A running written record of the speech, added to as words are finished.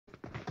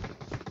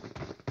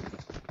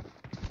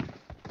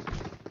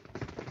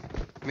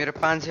मेरो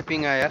 500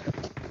 पिङ आयो यार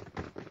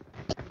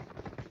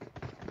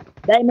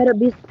दाइ मेरो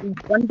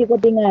 20 को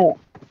पिङ आयो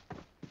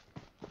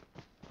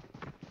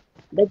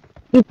दाइ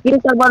किल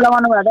सर्भर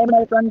लगाउनु भयो दाइ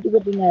मेरो 20 को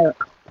पिङ आयो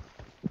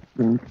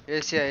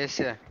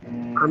एसिया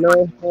हेलो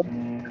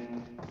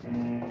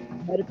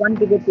मेरो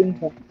 20 को पिङ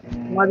छ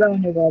मजा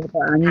आउने भयो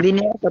त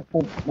हान्दिने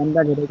कता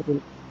भन्दा धेरै किल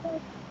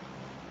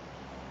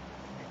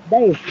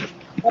दाइ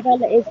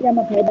तपाईलाई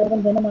एसियामा फाइदा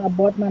पनि छैन मलाई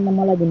बट मार्न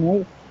मलाई दिनु है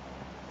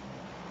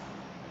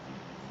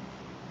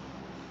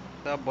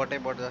सब बटै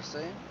बट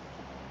जस्तै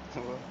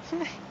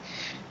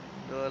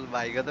डोल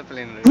भाइको त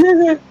प्लेन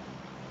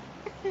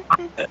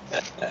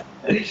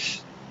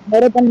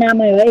मेरो पनि नाम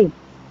है दाइ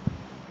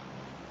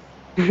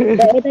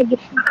यता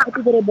गीतमा कति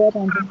धेरै बट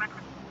आउँछ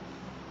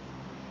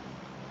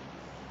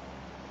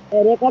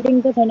रेकर्डिङ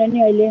त छैन नि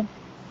अहिले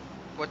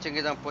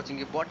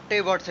पोचिङकी बटै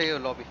बट छ यो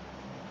लबी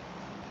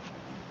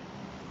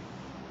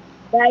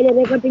दाइ अहिले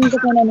रेकर्डिङ त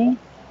छैन नि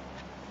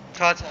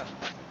छ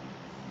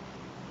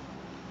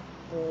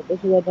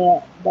त्यसो भए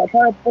त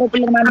प्रो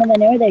प्लेयर मार्न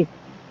जाने है दाइ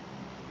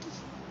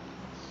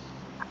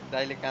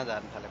दाइले कहाँ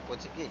झार्न थाले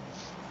पोचिङकी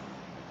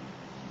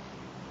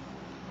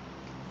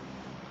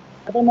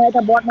अझ म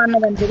यता बट मार्न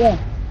जान्छु क्या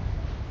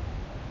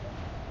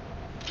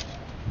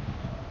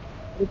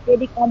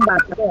फेरि कम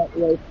भएको छ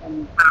यो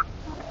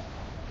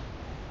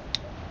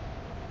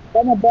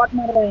म बट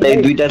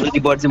मारेर दुईटा जति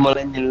बट चाहिँ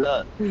मलाई नि ल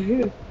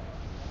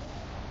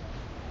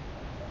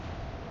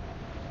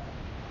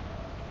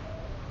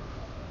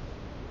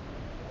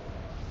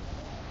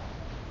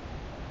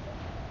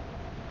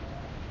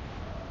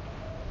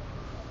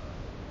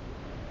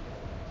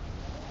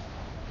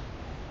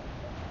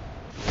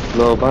ल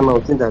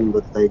बनाउँछ नि हामी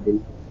बताइदिन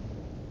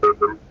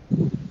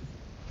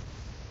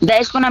दाइ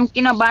यसको नाम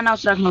किन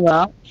बानाउस राख्नु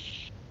भयो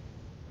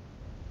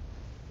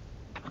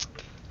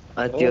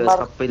त्यो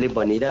सबैले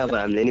भनिरा अब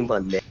हामीले नि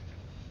भन्ने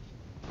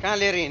कहाँ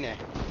लिएर हिँड्ने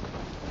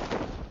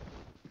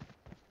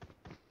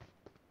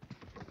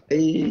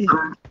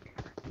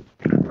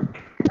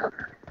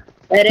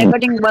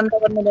रेकर्डिङ बन्द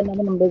गर्नुदैन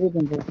भने बेजित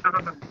हुन्छ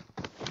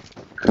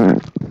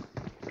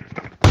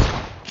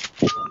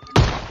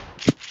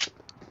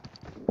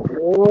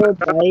ओ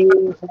भाइ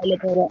साइले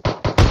तर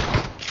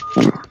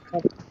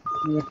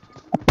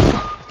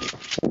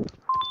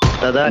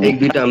दादा एक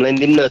दुईटा हामीलाई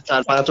दिन न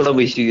 4-5 वटा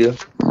भइसक्यो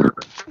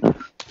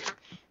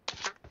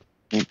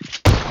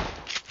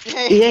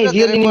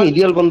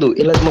रियल बन्धु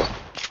यसलाई म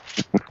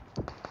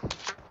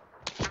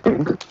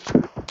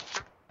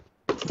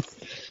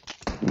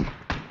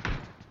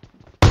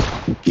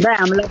दाइ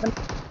हामीलाई पनि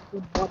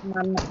बट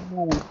मार्न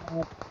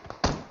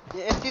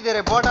यति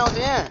धेरै बट आउँछ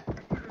यहाँ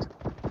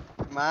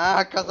मा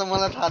कसम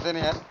मलाई थाहा थिएन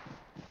यार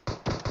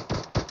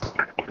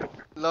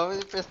ल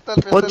पेस्तल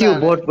कति हो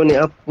बट पनि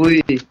अपुइ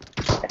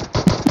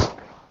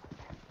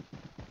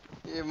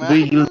ए मा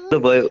 2 किल त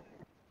भयो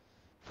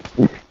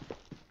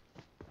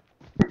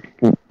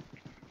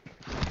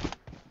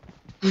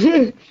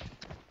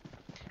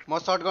म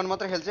शटगन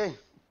मात्र खेल्छु है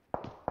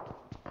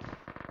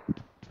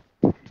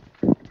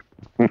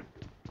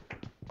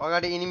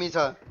अगाडि एनिमी छ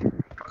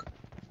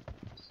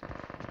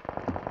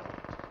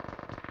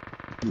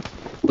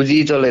बुझी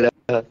चलेर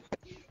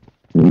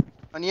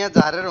अनि यहाँ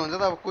झारेर हुन्छ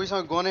त अब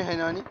कोहीसँग गनै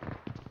छैन अनि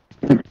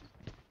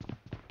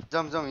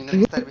जम हिँड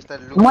बिस्तारै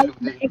बिस्तारै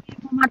लुक्दै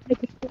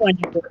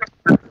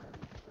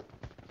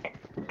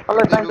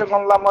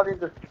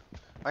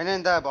होइन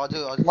नि दा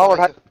हजुर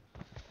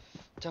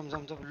जम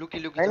लुकी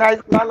हैन आइज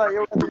ल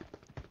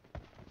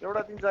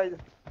एउटा दिन चाहिँ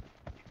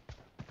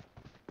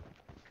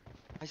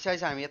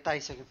आइस हामी यता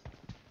आइसक्यौँ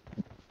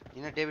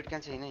हिँड डेभिड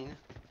कहाँ छ हिँड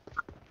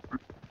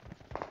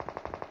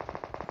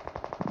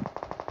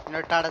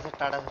टाढा छ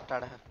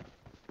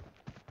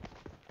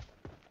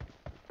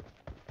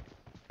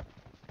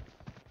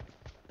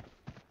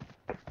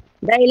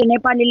दाइले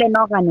नेपालीले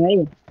नखाने है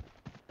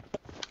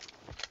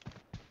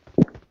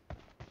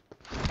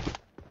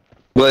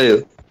गयो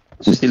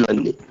सुशील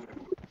भन्ने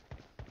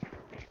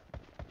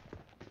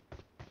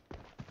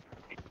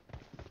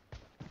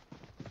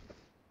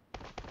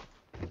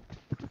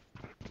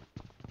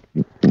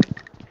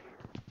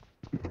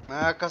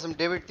कसम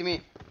डेभिड तिमी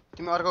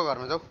अर्को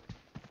घरमा जाऊ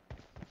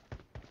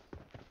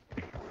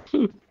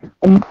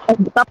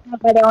तपाईँ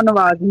अगाडि आउनु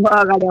भयो म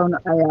अगाडि आउनु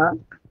आयो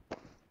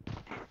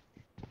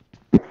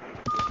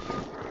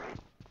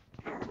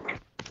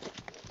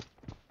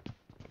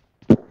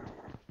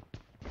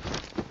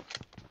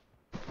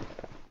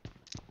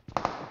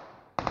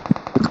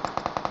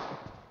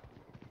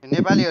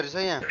नेपालीहरू छ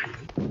यहाँ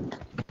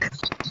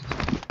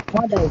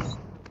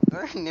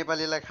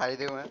नेपालीलाई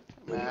खाइदेऊ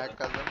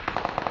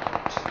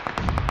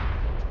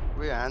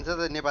उयो हान्छ त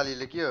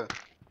नेपालीले के हो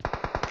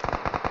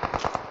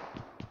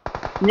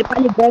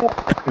नेपाली गयो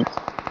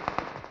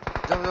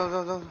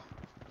जाऊ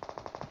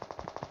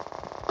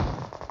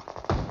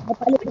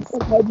नेपाली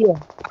पिस्तल खाइदियो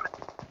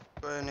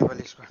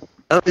नेपाली स्क्वाड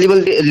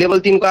लेभल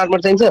 3 को आर्मर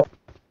चाहिन्छ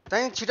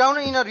चाहिँ छिटाउन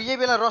यिनीहरू यही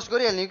बेला रस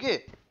गरिहाल्ने कि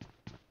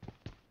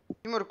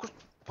तिमीहरू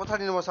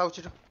पछाडि नबस आऊ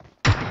छिटो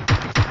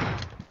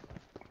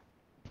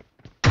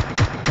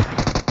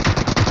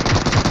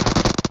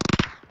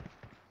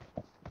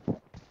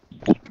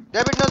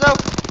डेभिड नजाऊ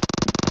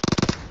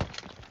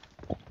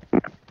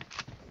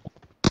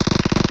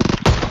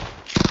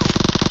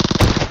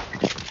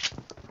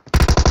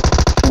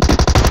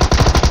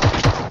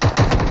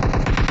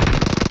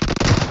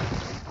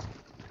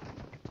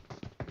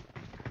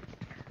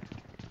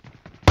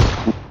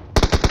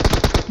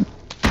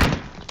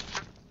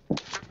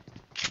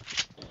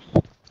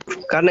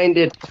कार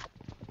 98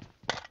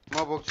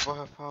 म बोक्छु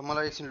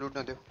मलाई एकछिन लुट्न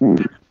देऊ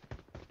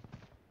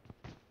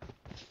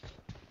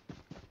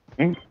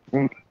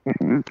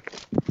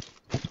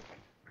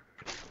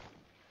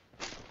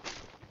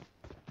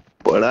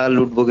बडा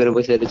लुट बोकेर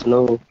बसिरहेको छु न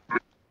हौ।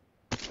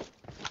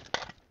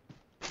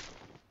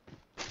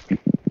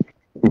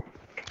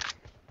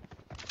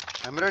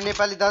 हाम्रो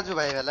नेपाली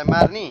दाजुभाइहरूलाई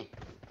मार्ने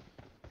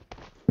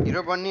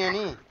हिरो बन्ने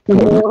अनि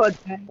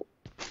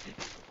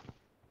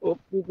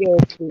ओपी के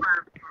ओपी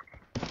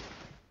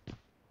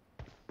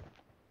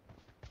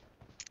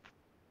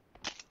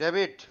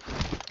डेभिड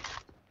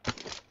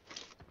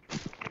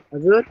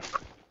हजुर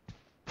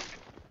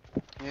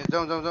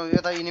जाउँ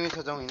यता इनिमी छ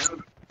जाउँ हैन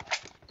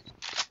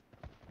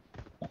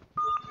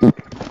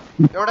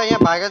एउटा यहाँ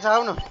भागेको छ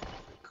आउ न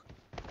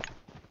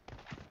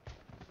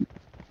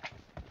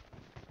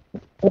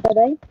कता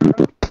दाइ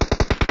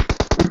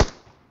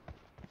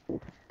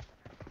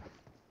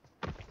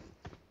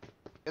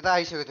यता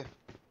आइसक्यो त्यो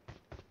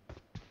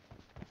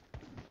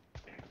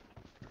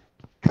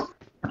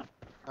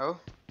हो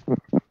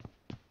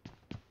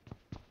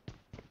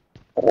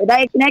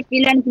दाइ किन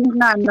किल एन्ड फिनिश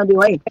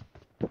नदिऊ है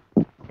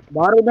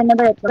भर हुँदैन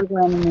त एकपल्टको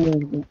एनिमी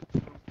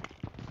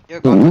यो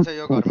घरमा छ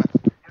यो घरमा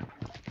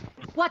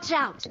Watch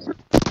out!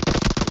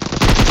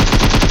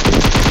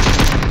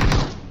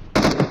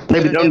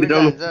 भित्र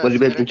पछि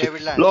बेच्छु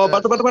ल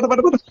बाटो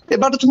ए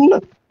बाटो छुम न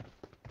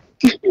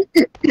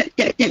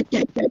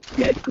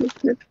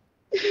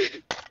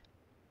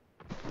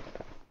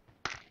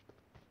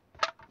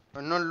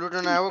न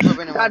लुट्न आऊ कोही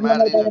पनि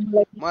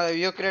मार्दिनु मलाई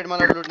यो क्रेट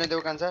मलाई लुट्न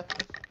देऊ कान्छ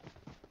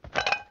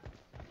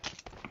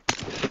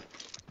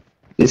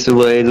त्यसो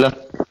भए ल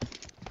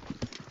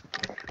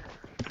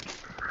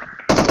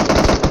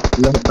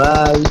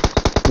बाई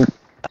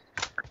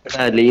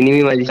ले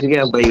इनिमी मारिसक्यो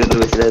क्या बाइक गरेर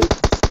बसिरहेको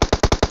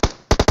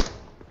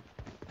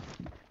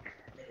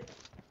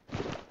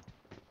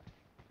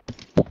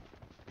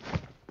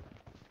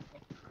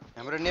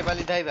हाम्रो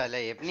नेपाली दाइ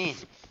भाइलाई हेप्ने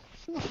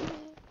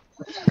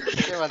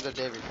के भन्छ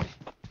डेभिड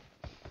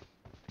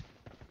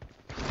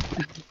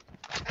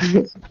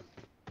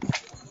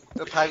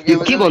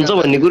के भन्छ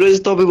भन्ने कुरो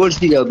चाहिँ तपाईको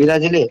सिक्यो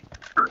बिराजीले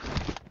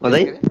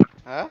हदै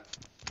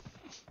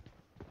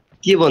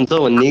के भन्छ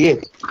भन्ने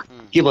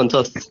के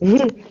भन्छस्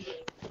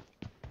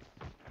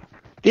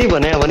त्यही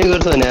भने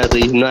गर्छ भने आज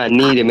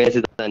नहान्ने रे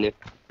मेसेज हान्यो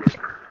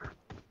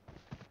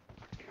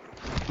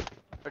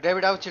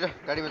डेभिड आऊ छिटो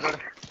गाडीमा चढ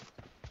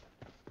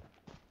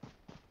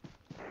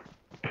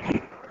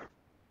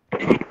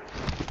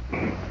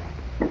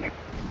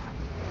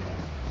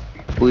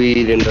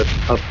रेन्डर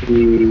अपी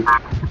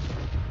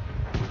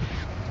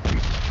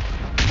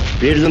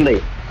रेड जोन दाइ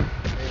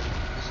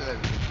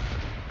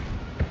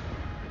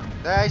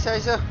आइस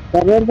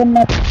रेड जोन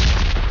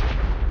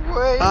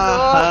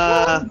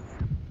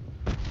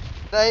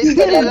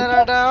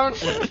डाउन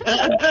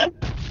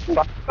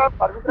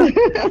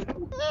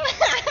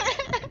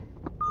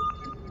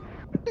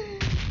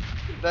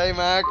दाइ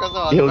मा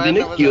कसो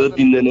के हो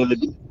तिनजनाले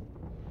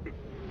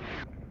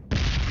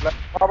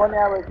अब नि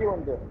अब के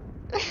हुन्थ्यो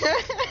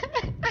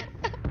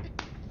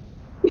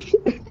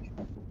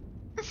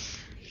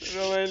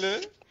रमाइलो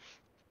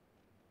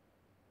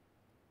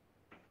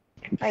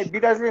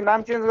विराजले नाम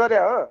चेन्ज गरे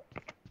हो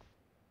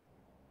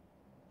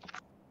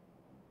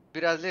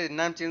विराजले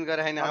नाम चेन्ज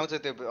गरे हैन आउँछ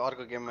त्यो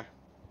अर्को गेममा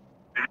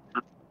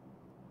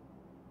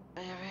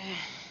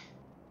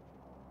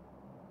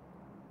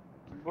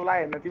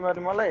बोलाए न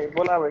तिमीहरु मलाई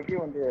बोला भए के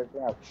हुन्थ्यो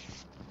त्यहाँ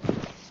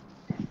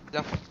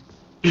जाऊ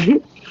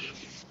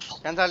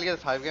क्यान्सल के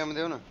 5 गेम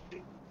देऊ न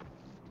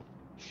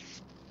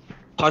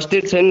फर्स्ट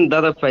एड छैन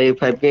दादा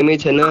 5 गेमै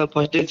छैन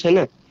फर्स्ट एड छैन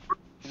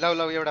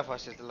लौ एउटा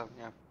फर्स्ट एड लौ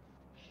यहाँ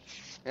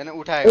हैन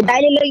उठाएको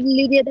दाइले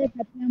लिदिए त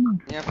खातामा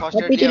यहाँ फर्स्ट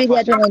एड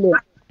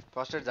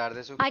फर्स्ट एड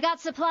झार्दै छु I got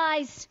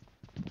supplies.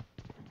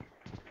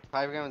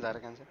 5 गेम झारे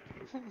क्यान्सल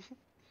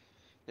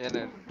हैन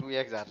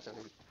 2x झार्छ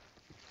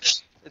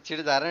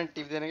छिटो झार नि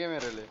टिप्दैन के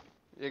मेरोले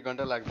 1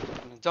 घण्टा लाग्छ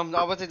जम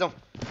अब चाहिँ जम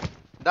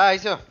दा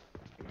आइसो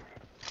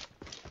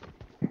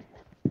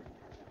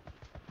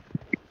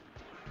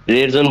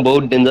रेड जोन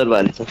बहुत डेन्जर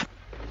भएको छ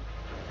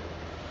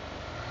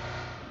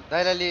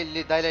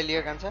दाइलाई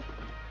लियो कान्छ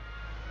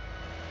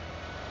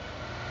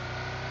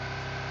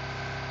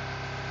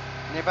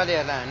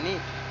नेपालीहरुलाई हान्नी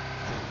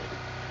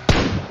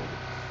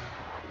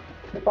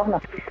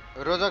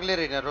रोजक लिएर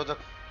हिँड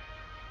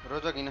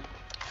रोजक हिँड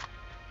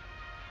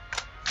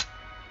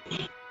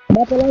म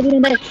चलाइदिनु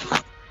दाइ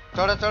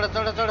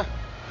चढ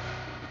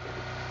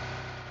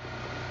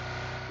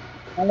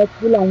मलाई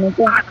किल हाल्नु छ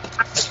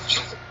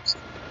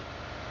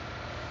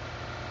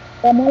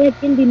त मलाई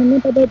किल दिनु न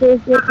तपाईँ त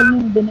यसो पनि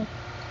हुँदैन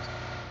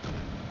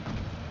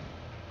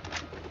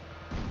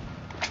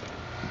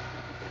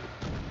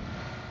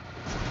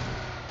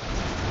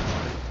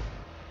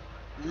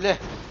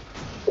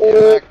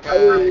मक्का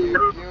यो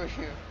के हो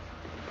यो?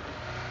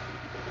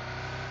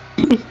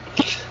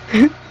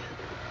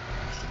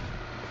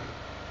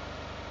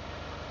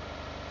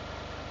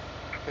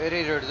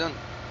 फेरि रेड जोन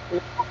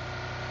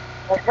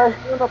प्राइस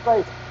लिनु न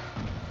प्राइस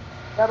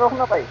त्यहाँ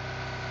रोक्न भाइ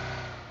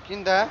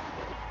किन त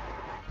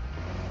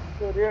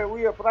त्यो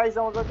उयो प्राइस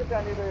आउँछ कि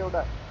त्यहाँनिर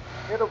एउटा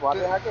मेरो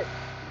भले आके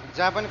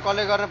जहाँ पनि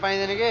कलेक्ट गर्न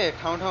पाइँदैन के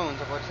ठाउँ ठाउँ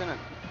हुन्छ पर्छ न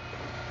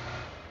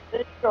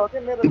त्यही हो कि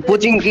मेरो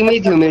कोचिङ टिमै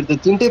थियो मेरो त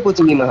तिनटै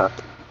कोचिङ टिममा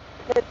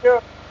त्यो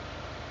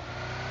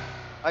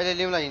अहिले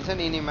लिउँला हिँड्छ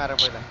नि यिनी मार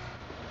पहिला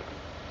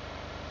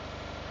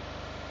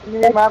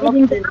तिमीले मार्न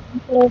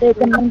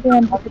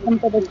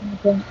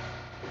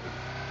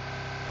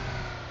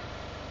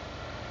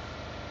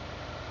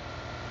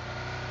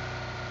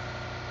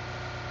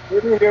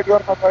फेरि रेड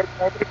गर्न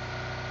पाइन्छ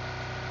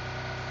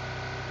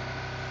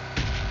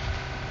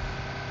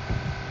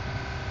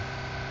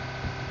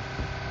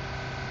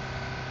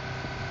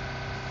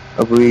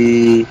अब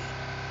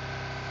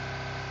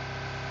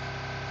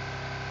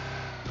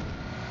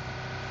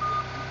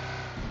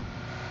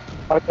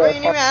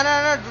यिनी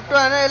हाना डुट्टो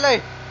हाना यसलाई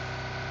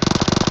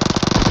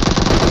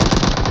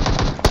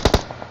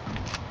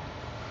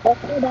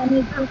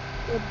गाडी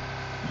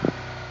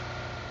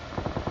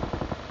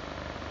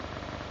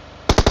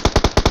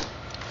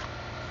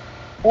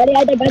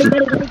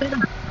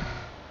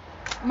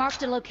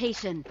Marked a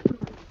location.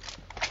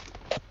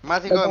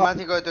 माथि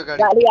गयो त्यो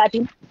गाडी गाडी आथि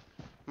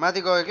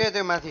माथि गयो के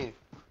त्यो माथि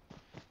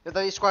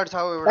यता स्क्वाड छ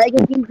एउटा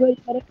गाडीको किल चोरी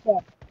गरेको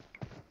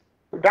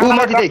छ ऊ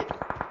माथि त्यही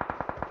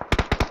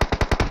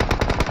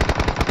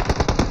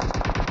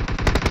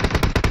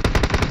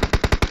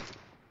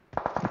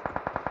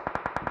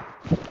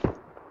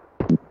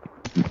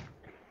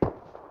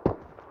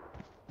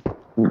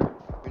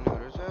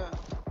पिनहरु छ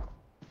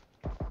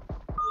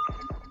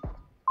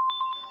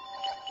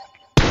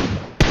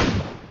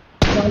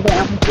अन्त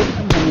आफ्नो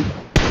सिस्टम भन्ने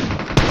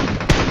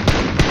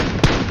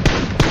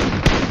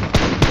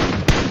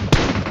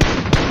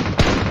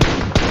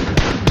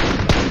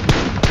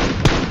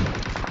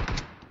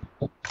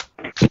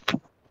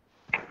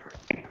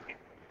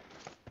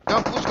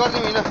जम्प पुश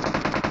गर्दिम हैन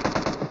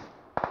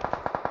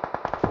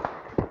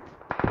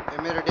ए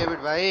मेरो डेभिड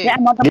भाइ त्यहाँ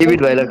म त डेभिड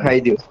भाइलाई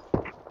खाइदियो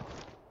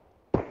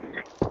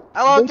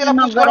अब त्यसलाई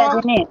पुश गरौ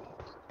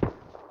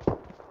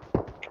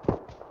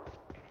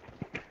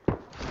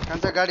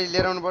कान्छ गाडी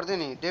लिएर आउनु पर्थ्यो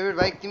नि डेभिड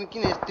भाइ तिमी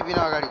किन यति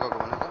बिना अगाडि गएको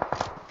भन त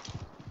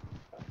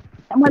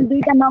मैले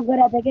दुईटा नक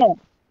गरेको थिएँ के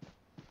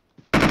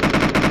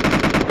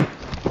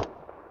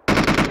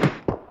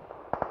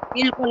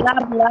किलको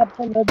लाभ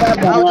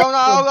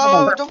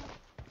आउ जाऊ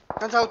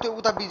कान्छ आउ त्यो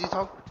उता बिजी छ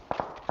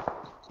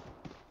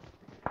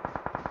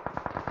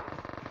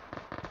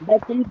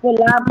किलको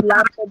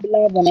लाभको बिला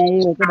बनायो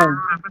हो के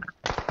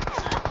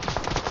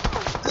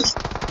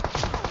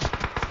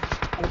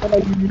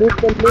भाइ लुट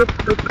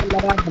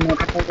लगा बनायो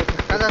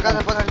कान्छ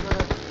पछाडि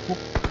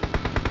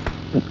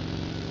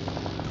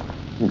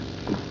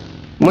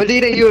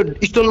मैले यो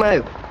स्टोनमा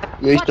आयो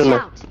यो Watch स्टोनमा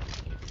out.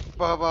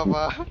 बाबा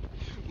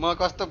म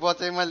कस्तो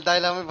बचे मैले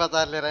दाइलामै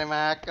बचाएर लिएर आएँ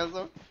माक्का छ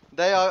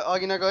दाइ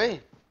अघि न गए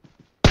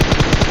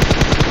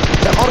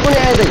अर्को नि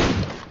आयो दाइ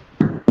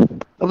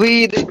अब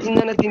यी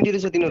तिनजना तिनतिर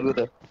छ तिनीहरूको त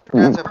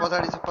कहाँ छ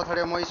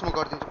पछाडि म स्मोक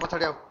गरिदिन्छु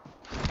पछाडि आऊ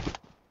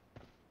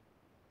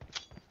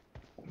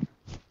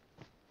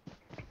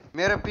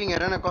मेरो पिङ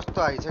हेर न कस्तो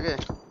आइछ के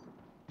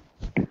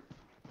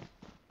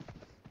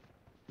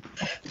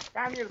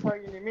कहाँनिर छ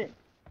इनिमी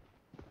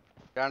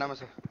डाँडामा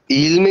छ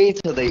हिलमै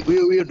छ दाइ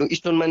उयो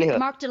स्टोनमा नै हो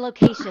Marked a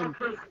location.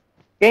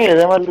 कहीँ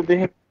हेर्दा मैले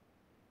देखेँ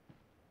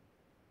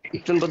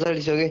स्टोन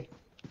पछाडि छ के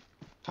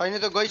छैन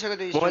त गइसक्यो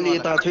त्यो मैले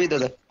यता छु है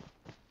दादा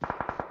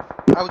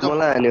आऊ जाऊ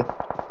मलाई हान्यो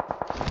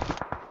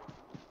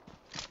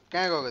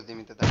कहाँ गएको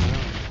तिमी त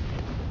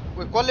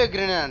ओइ कसले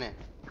ग्रेनेड हाने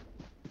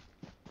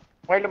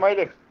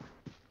मैले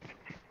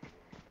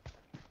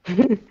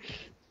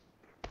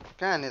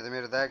कहाँ हाने त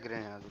मेरो दाइ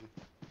ग्रेनेड हजुर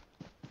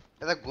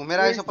यता घुमेर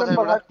आइछ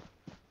पछाडिबाट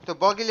त्यो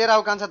बगी लिएर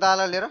आऊ कान्छ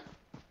दाला लिएर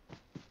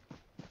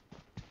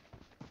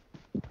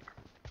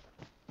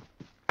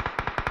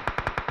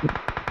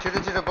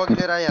छिटो बगी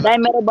लिएर आइहाल दाइ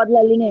मेरो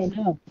बदला लिने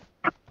हैन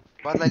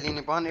बदला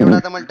लिने पहन एउटा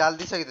त मैले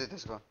डाल्दिसकेँ त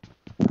त्यसको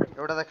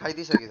एउटा त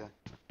खाइदिइसकेँ त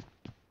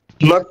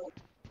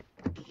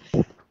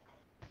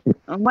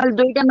मैले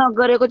दुईटा नक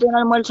गरेको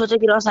थिएँ मैले सोचेँ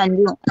कि रस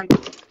हान्दियो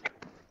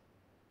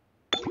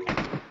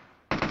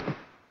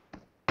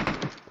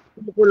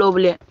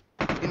लोभले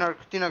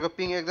तिनीहरूको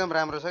पिङ एकदम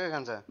राम्रो छ क्या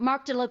कान्छ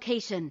Marked a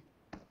location.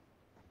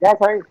 यहाँ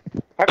छ है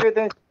ठ्याक्कै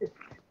त्यहीँ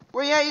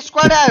ओ यहाँ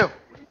स्क्वाड आयो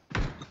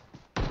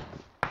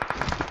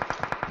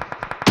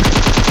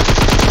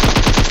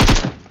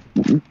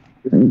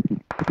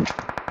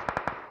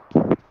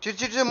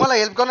छिटो मलाई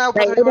हेल्प गर्न आऊ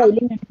पछाडिबाट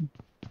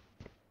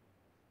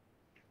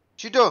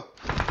छिटो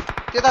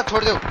त्यता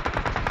छोड्देऊ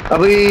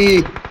अब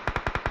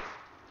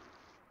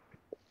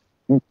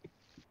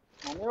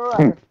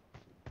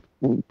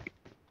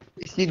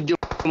सिद्धो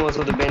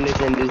मसँग त ब्यान्डेज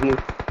स्यान्डेज नि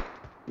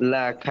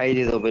ला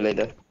खाइदिए तपाईँलाई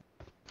त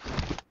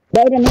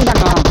बाहिर नै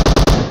भन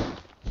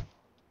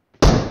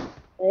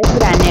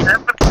यस्तो हाने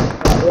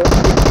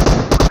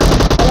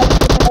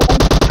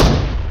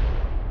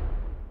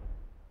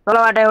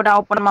तलबाट एउटा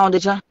ओपनमा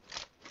आउँदैछ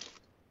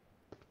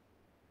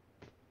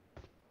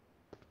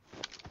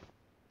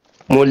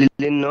म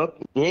लिन नक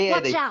यही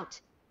Watch आइदै out!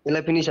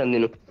 यसलाई फिनिस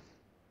हान्दिनु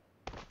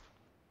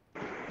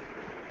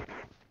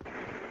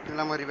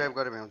तिमीलाई म रिभाइभ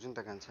गरेर भ्याउँछु नि त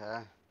कान्छा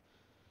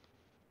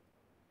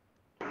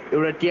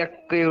एउटा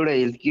ट्याक्कै एउटा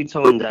हेल्थ किट छ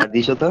भने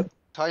झार्दिछ त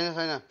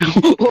छैन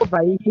ओ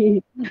भाइ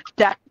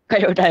ट्याक्क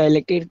एउटा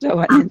हेलिकेट छ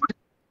भने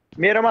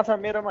मेरोमा छ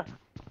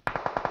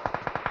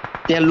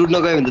त्यहाँ लुट्न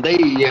गयो भने त दाइ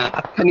यहाँ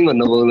आँखा नि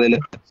भन्न पाउँदैन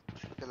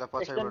त्यसलाई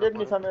पछाडिबाट एक्सटेन्डेड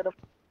नि पऱ्यो छ मेरो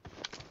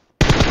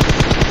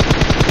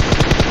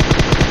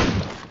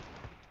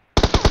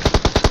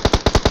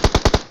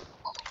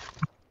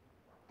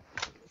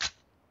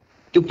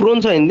त्यो प्रोन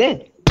छ नि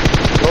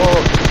हो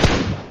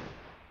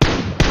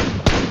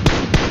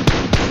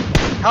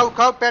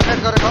खाऊ प्याट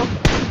गरेर खाऊ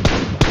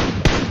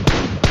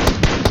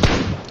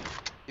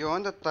यो हो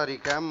नि त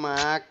तरिकामा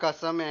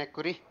कसम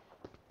एकुरी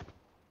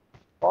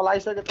तल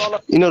आइसक्यो तल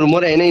यिनीहरू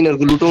मरे होइन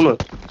यिनीहरूको लुटौँ न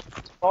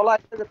तल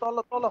आइसक्यो तल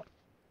कहाँ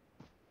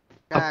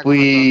आएको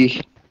अपुई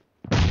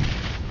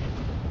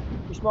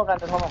स्मोक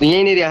हान्ने ठाउँमा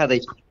यहीँनिर आहा दाइ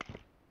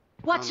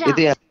Watch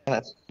यतै out! आहा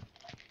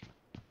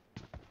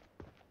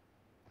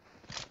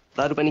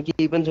दारू पानी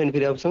केही पनि छैन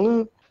फेरि आफूसँग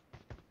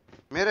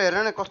मेरो हेर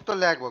न कस्तो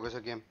ल्याग भएको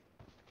छ गेम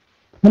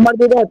नम्बर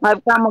 2 दे 5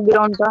 का म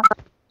ग्राउन्ड छ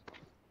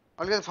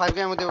अलिकति 5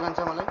 गेम देऊ कान्छ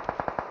मलाई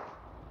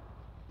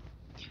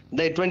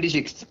दाइ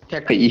 26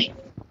 ठ्याक्कै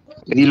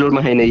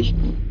रिलोडमा छैन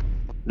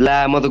ला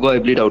म त गएँ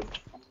ब्लिड आउट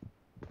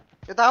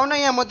यता आऊ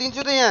न यहाँ म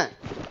दिन्छु त यहाँ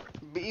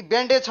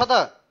ब्यान्डेज छ त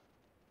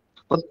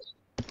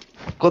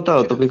कता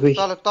हो तपाईँ खोइ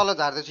तल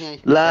झार्दैछु यहीँ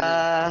ला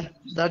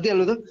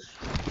झारिदिइहाल्नु त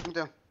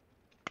त्यो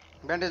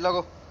ब्यान्डेज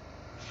लगाऊ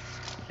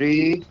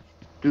 3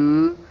 2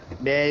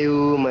 ड्यायु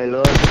माइ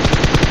लर्ड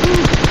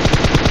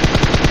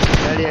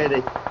गाडी आयो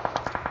दाइ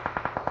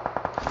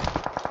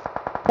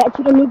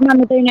एक्चुअली लुट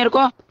मार्नु त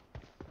यिनीहरुको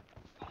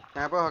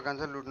कहाँ पो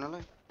कान्छ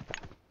लुट्नलाई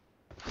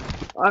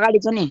अगाडि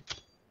छ नि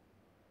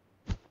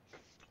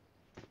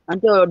अनि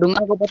त्यो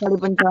ढुङ्गाको पछाडि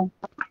पनि छ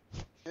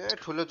ए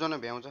ठुलो जोन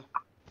भ्याउँछ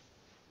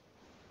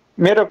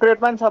मेरो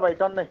क्रेटमा नि छ भाइ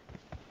टन्नै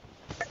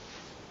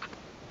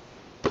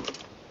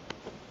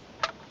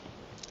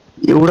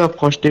एउटा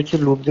फर्स्ट एड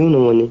चाहिँ लुट दिउँ न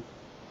भने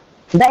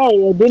दाइ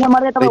 2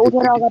 नम्बरले तपाईँ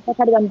उठेर अगाडि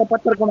पछाडि जानु त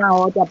पत्थरकोमा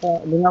हो त्यहाँ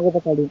ढुङ्गाको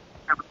पछाडि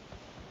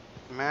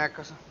म्याक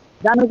कस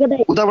जानु के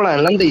दाइ उताबाट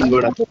हान्ला नि त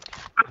हिलबाट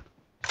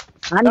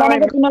हान्दैन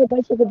के तिनीहरू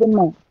गइसक्यो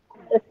दिनमा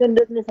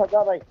एक्सटेन्डेड नि छ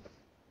जा भाइ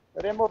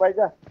रेमो भाइ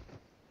जा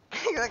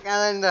कहाँ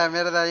जाने त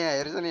मेरो त यहाँ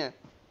हेर्छु नि यहाँ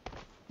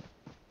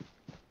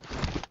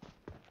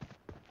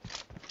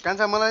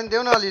कान्छ मलाई नि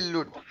देऊ न अलि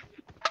लुट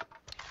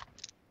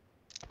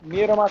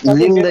मेरोमा छ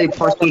लिन दाइ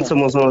फर्स्ट एड छ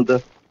मसँग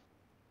त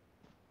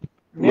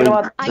मेरोमा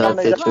I got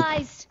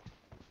supplies!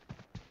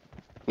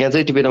 यहाँ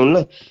चाहिँ टिपेर आउनु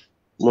ल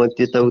म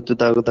त्यता उता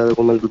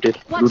ताकोमा लुटेर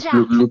Watch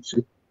लुट्छु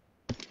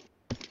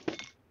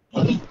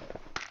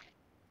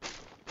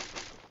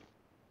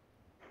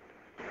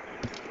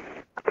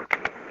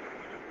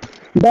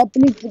दाइ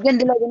प्लिज चिकन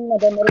दिलाइदिनु न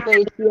त मेरो त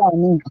एसी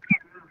हाल्नु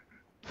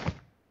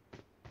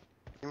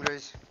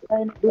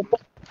तिम्रो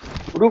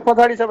रुख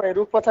पछाडि छ भाइ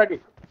रुख पछाडि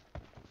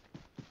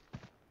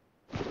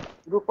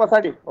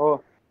हो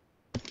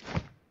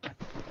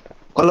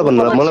कसलाई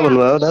भन्नुभयो मलाई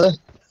भन्नुभयो दादा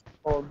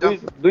हो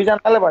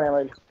दुईजनाले भने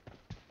मैले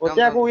हो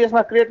त्यहाँको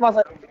उयसमा क्रेटमा छ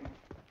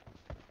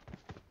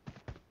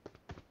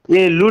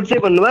ए लुट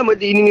चाहिँ भन्नुभयो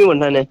मैले इनिमी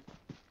भन्नु थाने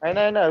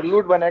हैन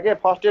लुट भने के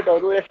फर्स्ट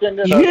एडहरु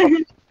एक्सटेन्डेडहरु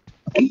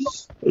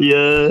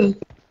यो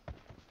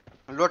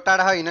लोड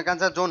टाढा होइन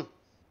कान्छ जोन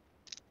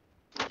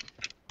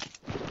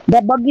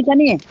दाइ बग्गी छ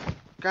नि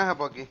कहाँ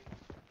बगी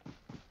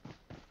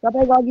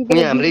तपाईको अघि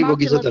यहाँ हाम्रै Marked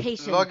बोकी a छ त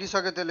location.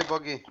 लगिसक्यो त्यसले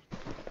बगी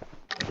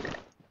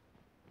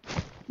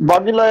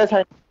बग्गी लगे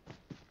छैन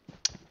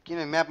किन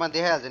म्यापमा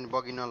देखाइहाल्छ नि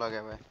बगी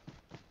नलगे भए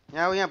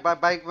यहाँ यहाँ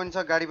बाइक पनि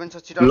छ गाडी पनि छ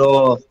छिटो ल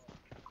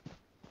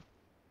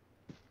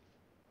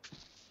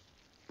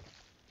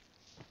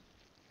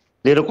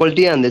लिएर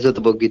क्वालिटी हान्दैछ त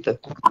बग्गी त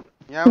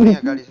यहाँ पनि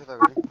यहाँ गाडी छ त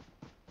अगाडि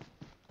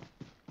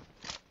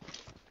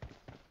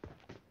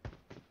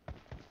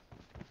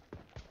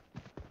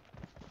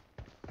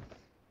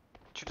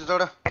छिटो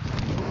चढ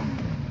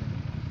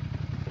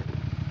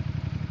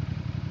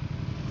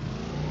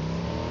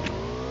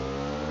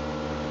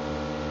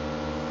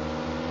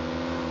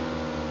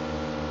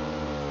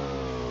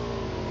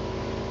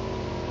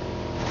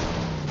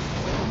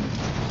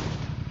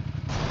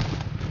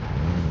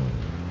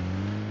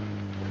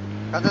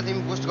कान्छ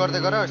तिमी बुस्ट गर्दै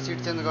गर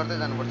सिट चेन्ज गर्दै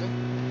जानुपर्छ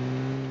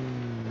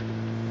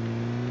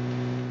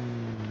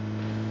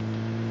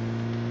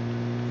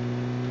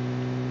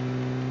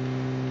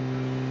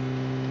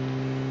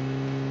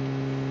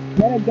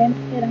मेरो गेम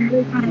चाहिँ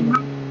राम्रै छ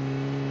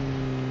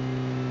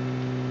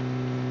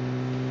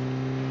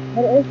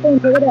मेरो यस्तो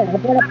हुन्छ कि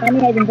हातबाट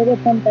पानी आइदिन्छ कि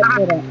phone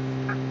तातेर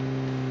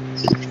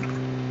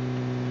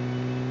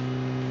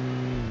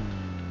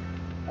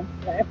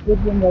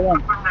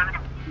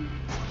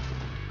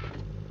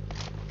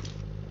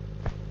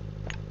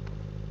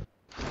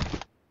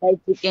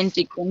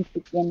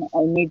chicken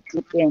I need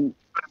chicken.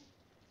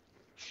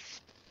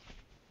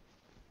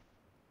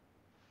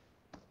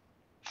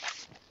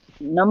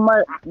 Number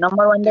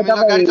 1 त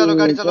तिमी ल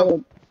गाडी चलाऊ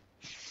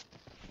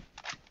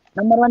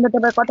नम्बर 1 त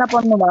तपाईं कता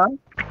पर्नु भयो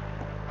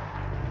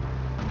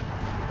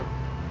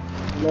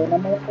ल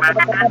नम्बर 1 त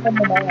तपाईं कता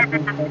पर्नु भयो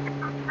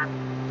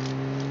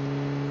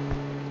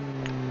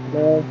ल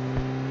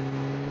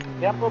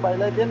टेम्पो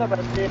भाइलाई दे न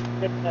भाइ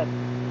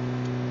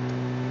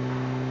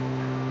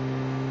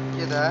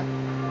के दा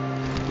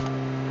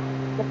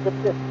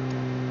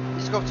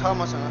स्कोप छ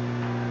मसँग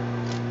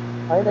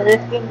होइन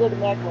एक्सटेन्डेड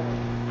म्याग भन्नु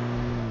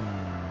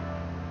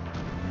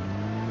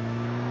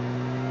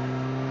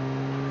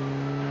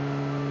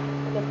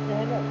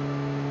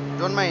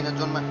जोनमा हिँड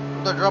जोनमा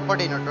उता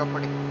ड्रपपट्टि हिँड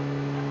ड्रपपट्टि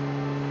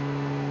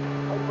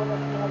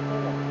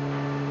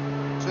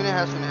सुने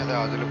दा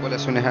हजुरले बोले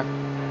सुने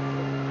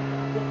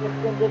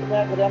एक्सटेन्डेड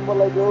म्याग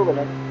र्याम्बोलाई देऊ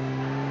भने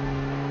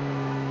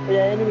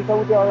यहाँ एनिमी छ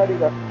उतै अगाडि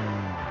गयो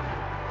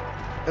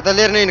यता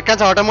लिएर नै कहाँ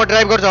छ हट म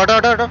ड्राइभ गर्छु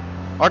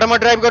हट म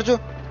ड्राइभ गर्छु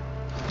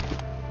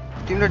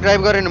तिमीले ड्राइभ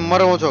गरेन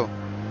मराउँछौ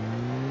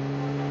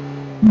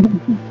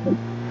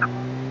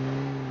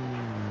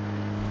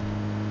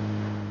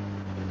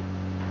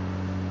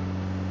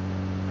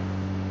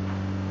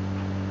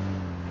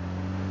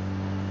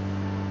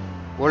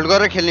होल्ड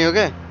गरेर खेल्ने हो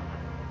के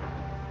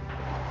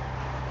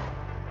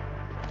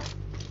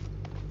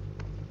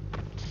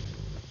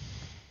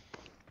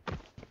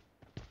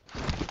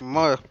म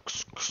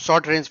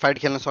सर्ट रेन्ज फाइट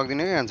खेल्न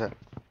सक्दिनँ के कान्छ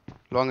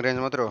लङ रेन्ज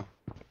मात्र हो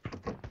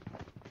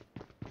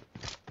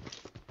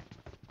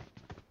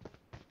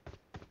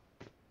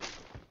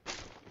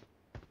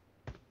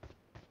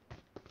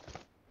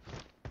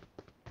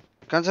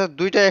कान्छ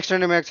दुईटा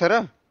एक्सटेन्डेड म्याग छ र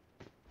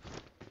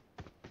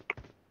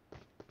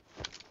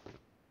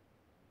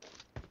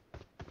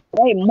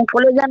भाइ म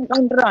कोलेजन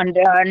काउन्टर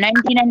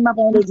 99 मा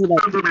पाउँदै छु भाइ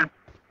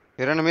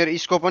हेर न मेरो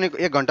स्कोप पनि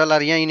 1 घण्टा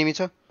लाएर यहाँ इनिमी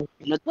छ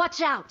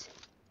Watch out!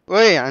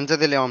 ओए हान्छ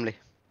त्यसले अमले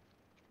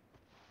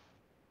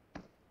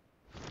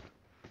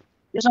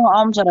त्यससँग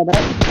आउँछ र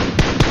भाइ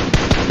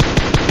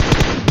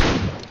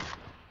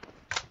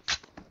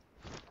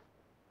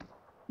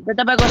त्यो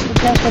तपाईको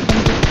स्ट्यास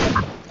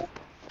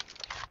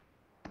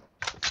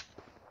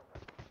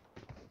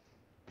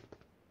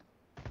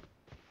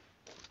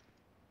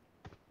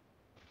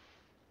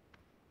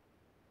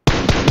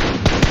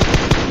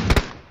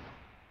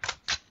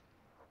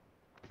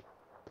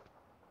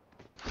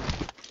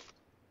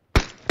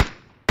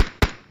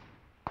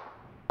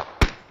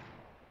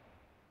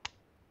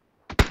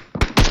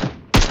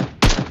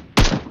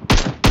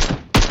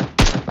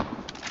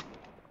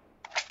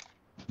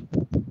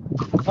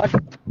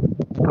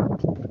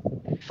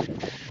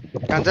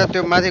कान्छ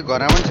त्यो माथि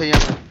घरमा पनि छ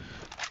यहाँ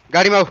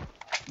गाडीमा आऊ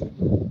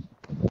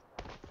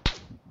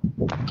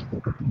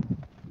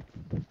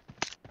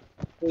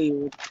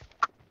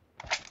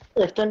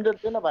एक्सटेन्डेड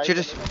दे न भाइ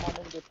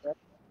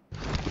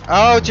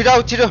छिटो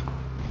आऊ छिटो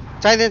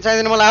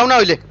चाहिँदैन मलाई आऊ न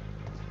अहिले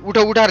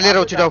उठाएर लिएर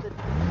आऊ छिटो आऊ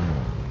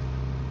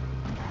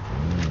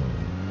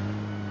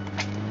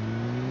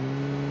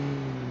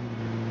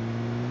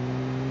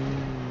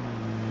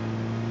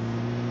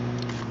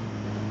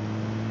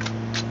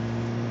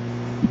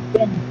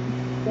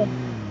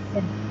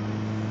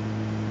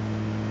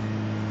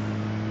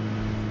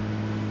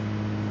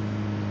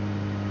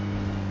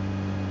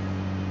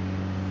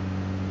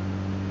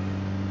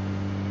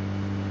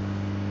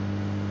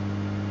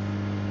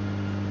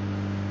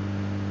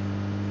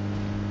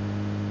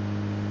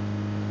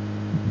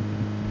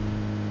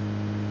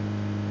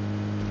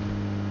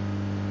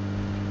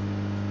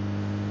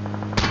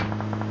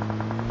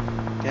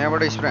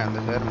त्यहाँबाट स्प्रे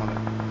हान्दैछ यार मलाई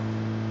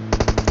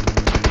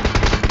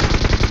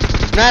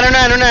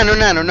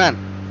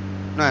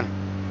नान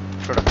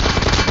छोडो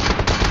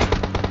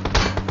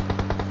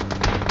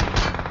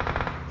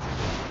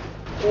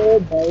ओ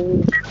भाइ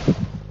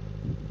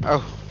आऊ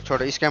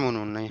छोडो स्क्याम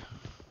हुनुहुन्न यहाँ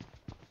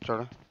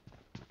छोडो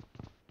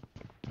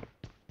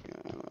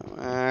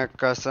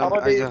कसम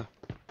आइज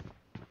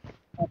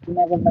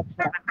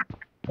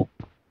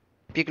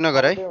पिक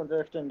नगर है हुन्छ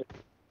एक्सटेन्डेड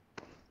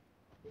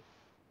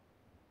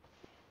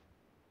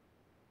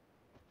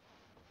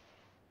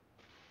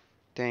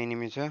त्यहाँ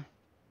एनिमी छ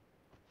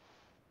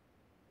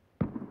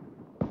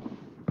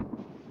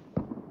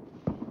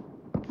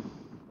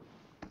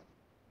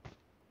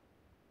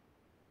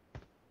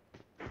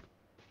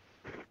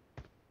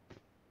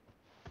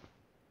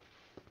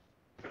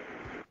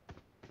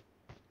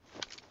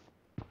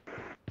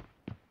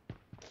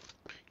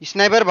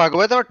स्नाइपर भएको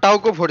भए त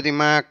टाउको फोड्दिँ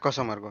मा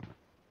कसमहरुको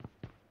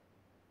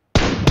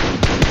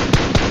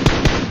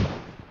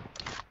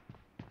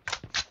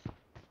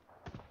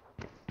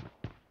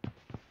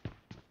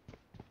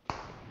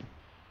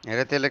हेर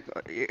त्यसले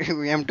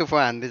M24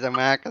 हान्दैछ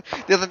मा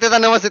त्यता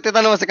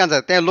नबसे कान्छ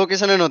त्यहाँ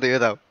लोकेसनै नहुँदै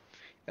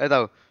यता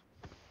हो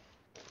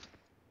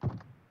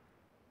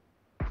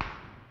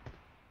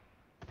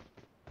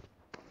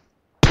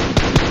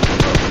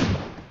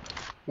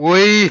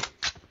ओइ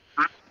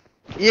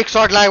एक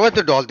शट लाग्यो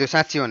त्यो ढल्थ्यो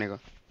साँच्ची भनेको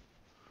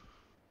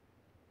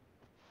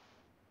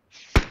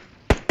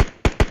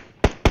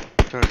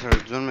छोड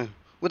जुन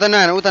उता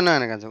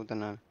नहाने कान्छ उता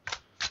नहाने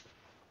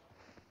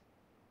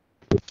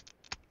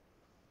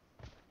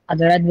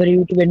आज रातभरि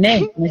युट्युब हेर्ने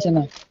मसँग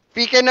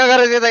पिकै नगर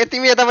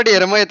तिमी यतापट्टि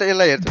हेर म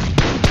यसलाई हेर्छु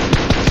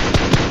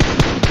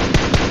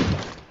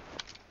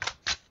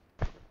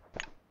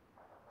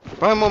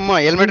म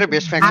हेलमेट र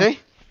भेस्ट फ्याँक्छु है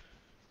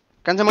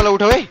कान्छ मलाई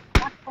उठाऊ है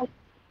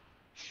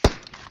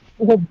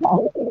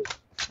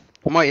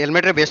म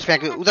हेलमेट र भेस्ट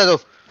फ्याँक्छु उता जाऊ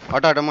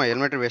हट हट म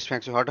हेलमेट र भेस्ट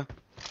फ्याँक्छु हट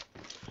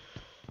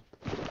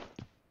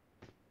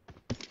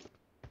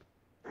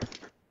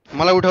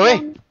मलाई उठाऊ है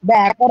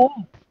ह्याकर हो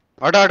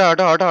hot hot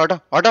hot hot hot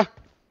hot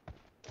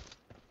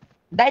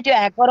दाइ त्यो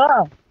ह्याकर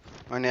हो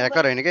अनि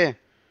ह्याकर होइन के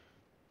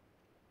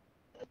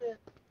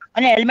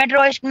अनि हेलमेट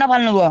र वेस्ट किन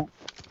फाल्नु भयो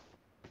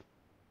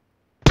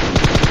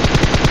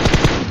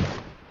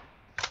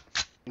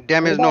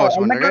ड्यामेज नहोस्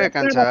भनेर हेलमेट र के वेस्ट किन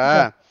कान्छा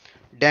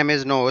फाल्नु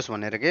ड्यामेज नहोस्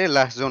भनेर के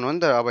लास्ट जोन हो नि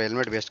त अब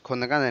हेलमेट भेस्ट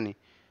खोज्न कहाँ जाने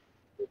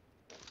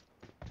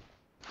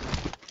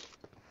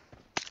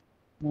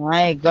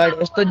माय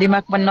गॉड यस्तो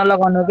दिमाग पनि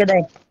नलगाउनु के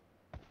दाइ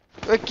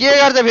ओ के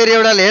गर्छ फेरि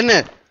एउटाले हेर्न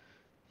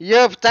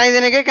यो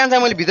चाहिँदैन के कान्छा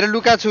मैले भित्र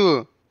लुका छु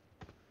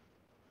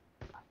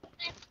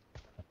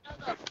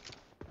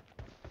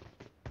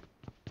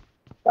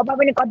तपाईँ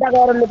पनि कता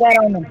गएर लुकाएर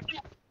आउनु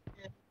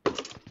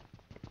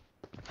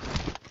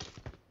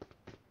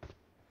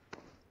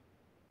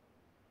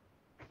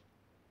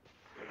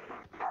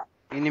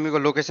इनिमीको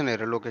लोकेसन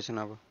हेर लोकेसन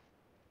अब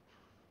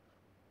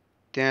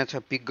त्यहाँ छ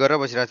पिक गरेर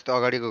बसिरहेको छ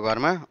अगाडिको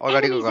घरमा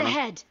अगाडिको Enemies घरमा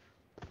ahead.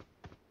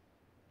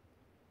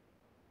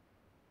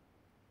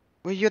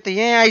 ओ यो त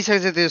यहाँ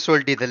आइसकेछ त्यो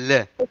सोल्टी त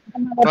ल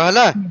पह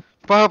ल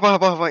पह पह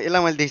पह पह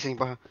यसलाई मैले देखिसकेँ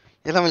पह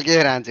यसलाई मैले के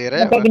हान्छु हेर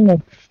है अब किन्नु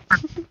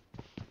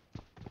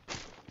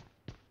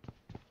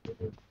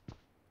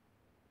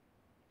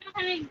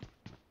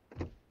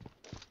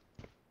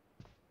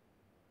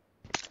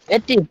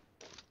यति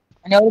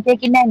अनि अरू केही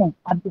किन्दैन नि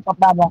अब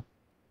कपडा अब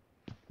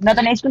न त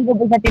स्कुलको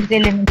पैसा तिर्दै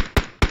लिनु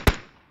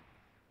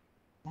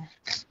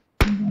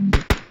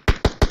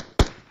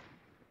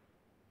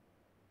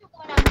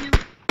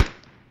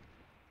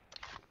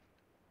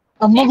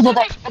मुख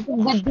धोता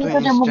दिनको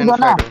चाहिँ मुख इन्स्टेन्ट धो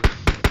न फाइट हो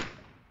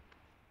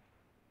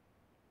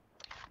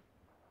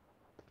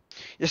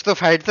यस्तो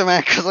फाइट त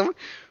माया कसम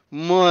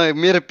म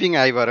मेरो पिङ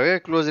हाई भएर क्या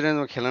क्लोज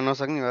रेन्जमा खेल्न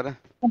नसक्ने भएर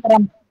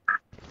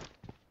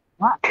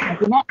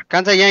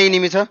कान्छा यहाँ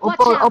इनिमी छ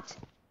Watch out.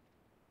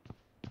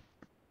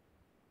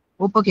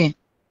 ओप्पो के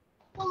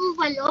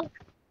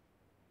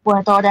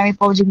त अझ हामी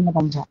पौजी किन्न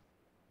पाउँछ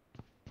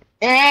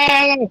ए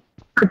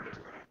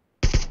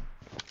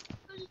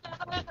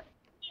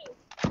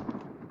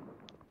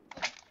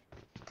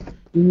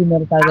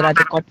मेरो सागर आज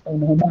कट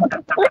हुँदैन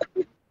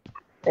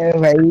ए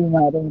भाइ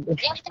मारौँ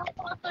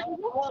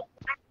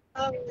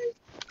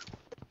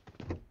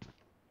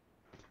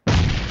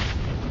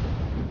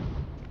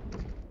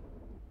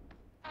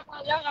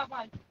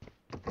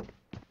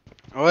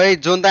ओइ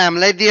जोन त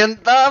हामीलाई दियो नि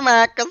त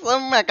माया कसम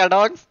माका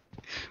डग्स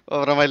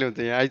अब रमाइलो हुन्छ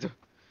यहाँ आइज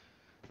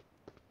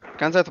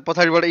कान्छा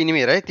पछाडिबाट इनिमी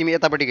हेर है तिमी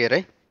यतापट्टि हेर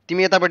है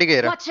तिमी यतापट्टि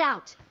हेर Watch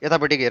out.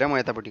 यतापट्टि हेर म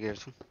यतापट्टि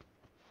हेर्छु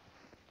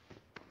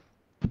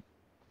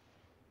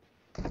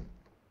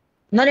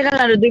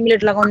ननिकाल्नु 2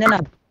 मिनेट लगाउँदैन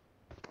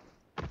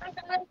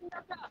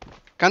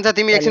कान्छा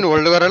तिमी एकछिन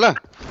होल्ड गर ल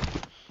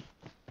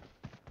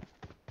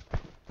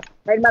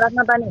साइडमा राख्न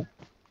त नि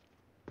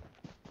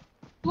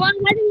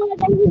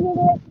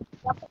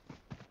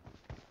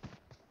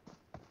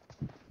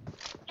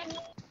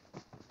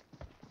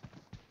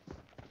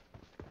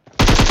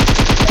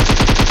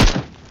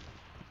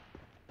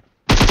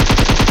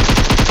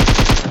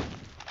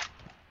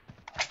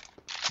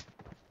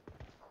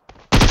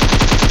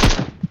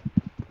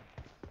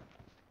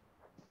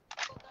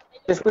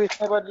त्यसको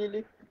स्नाइपर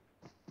लिली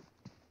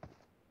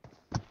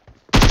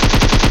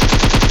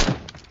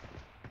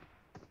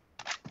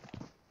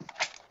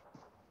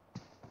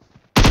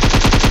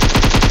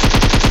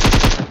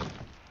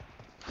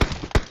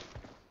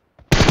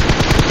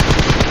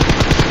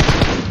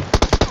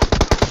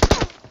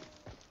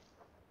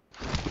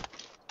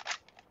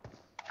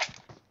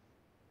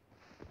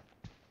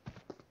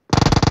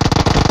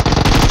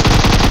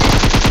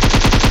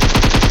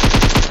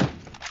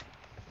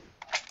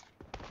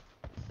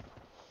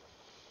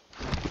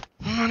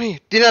अनि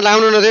तिनीहरू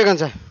लाउनु नदियो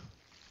कान्छा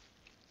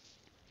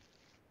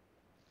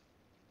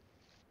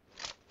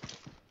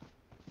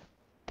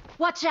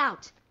Watch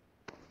out.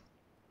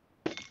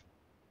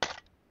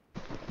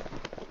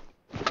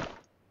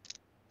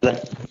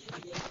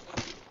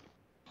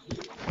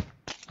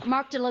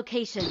 Marked a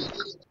location.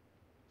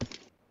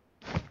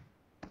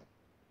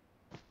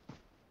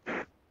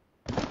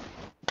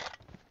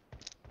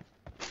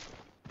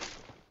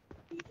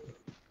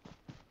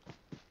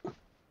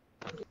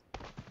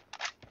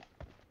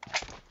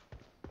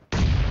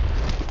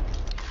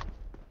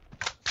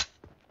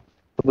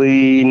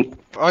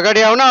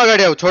 अगाडि आऊ न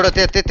अगाडि आऊ छोड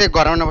त्यतै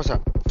घरमा नबस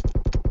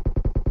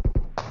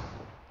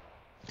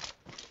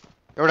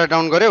एउटा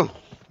डाउन गर्यौ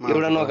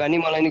एउटा नगानी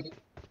मलाई नि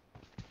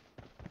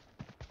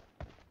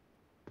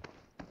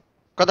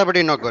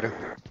कतापट्टि नक गर्यो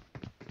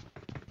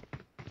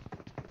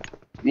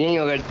यही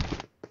अगाडि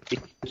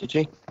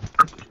चाहिँ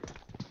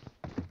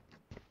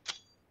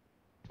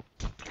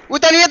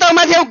उता नि यता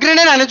माथि आऊ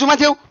ग्रेनेड हानेछु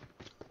माथि आऊ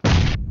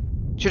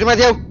छिटो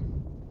माथि आऊ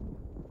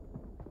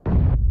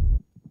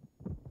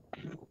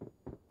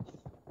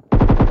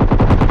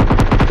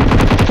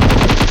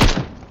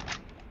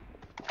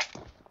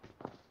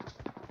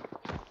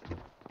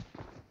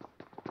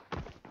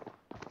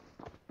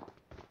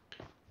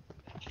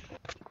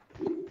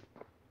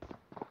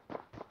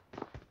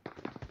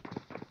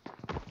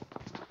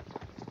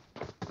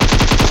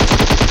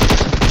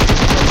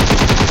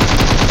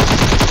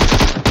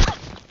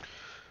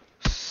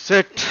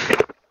सेट